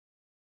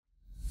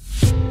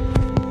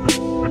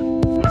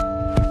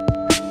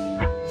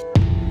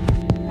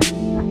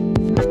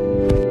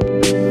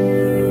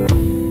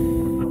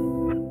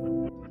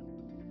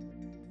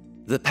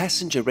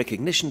passenger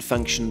recognition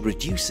function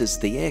reduces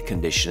the air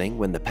conditioning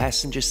when the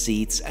passenger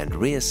seats and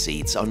rear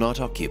seats are not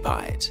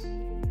occupied.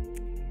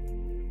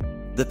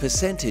 The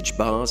percentage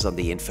bars on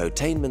the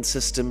infotainment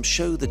system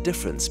show the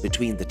difference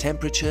between the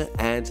temperature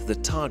and the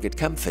target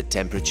comfort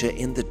temperature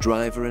in the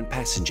driver and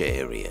passenger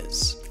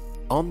areas.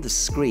 On the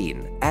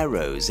screen,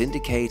 arrows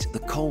indicate the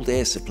cold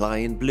air supply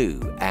in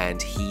blue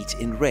and heat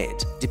in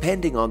red,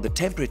 depending on the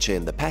temperature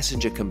in the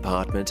passenger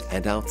compartment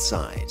and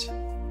outside.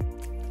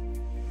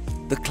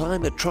 The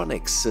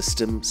Climatronic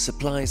system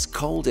supplies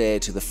cold air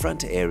to the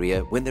front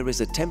area when there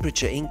is a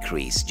temperature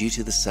increase due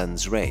to the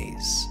sun's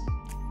rays.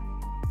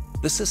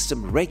 The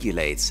system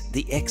regulates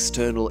the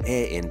external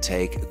air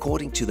intake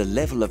according to the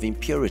level of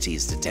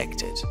impurities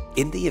detected.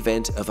 In the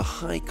event of a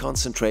high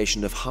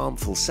concentration of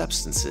harmful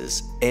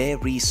substances, air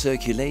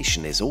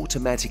recirculation is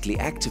automatically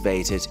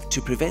activated to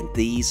prevent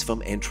these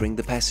from entering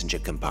the passenger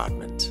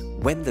compartment.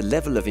 When the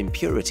level of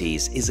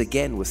impurities is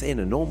again within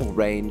a normal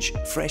range,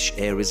 fresh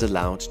air is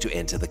allowed to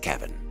enter the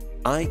cabin.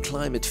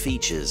 iClimate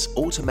features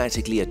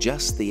automatically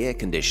adjust the air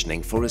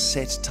conditioning for a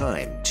set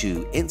time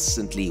to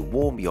instantly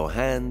warm your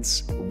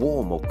hands,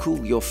 warm or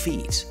cool your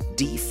feet,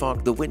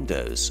 defog the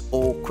windows,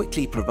 or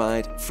quickly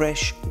provide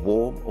fresh,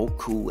 warm or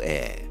cool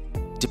air.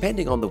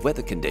 Depending on the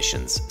weather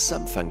conditions,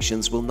 some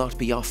functions will not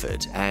be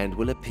offered and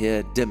will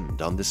appear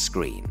dimmed on the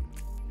screen.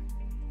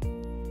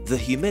 The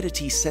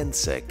humidity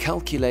sensor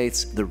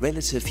calculates the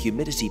relative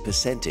humidity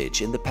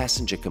percentage in the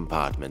passenger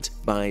compartment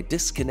by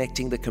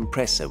disconnecting the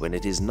compressor when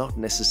it is not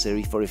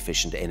necessary for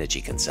efficient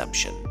energy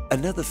consumption.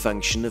 Another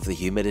function of the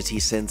humidity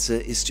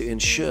sensor is to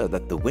ensure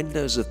that the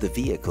windows of the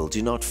vehicle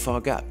do not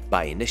fog up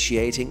by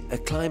initiating a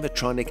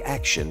Climatronic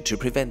action to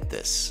prevent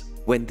this.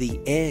 When the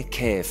air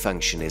care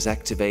function is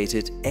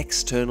activated,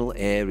 external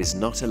air is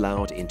not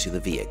allowed into the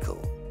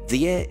vehicle.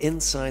 The air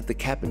inside the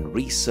cabin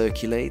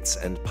recirculates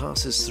and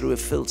passes through a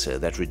filter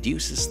that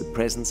reduces the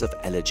presence of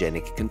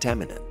allergenic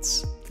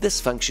contaminants.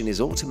 This function is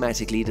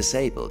automatically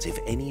disabled if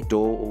any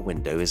door or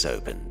window is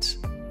opened.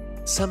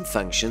 Some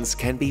functions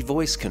can be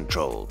voice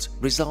controlled,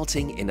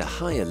 resulting in a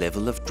higher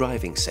level of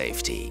driving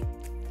safety.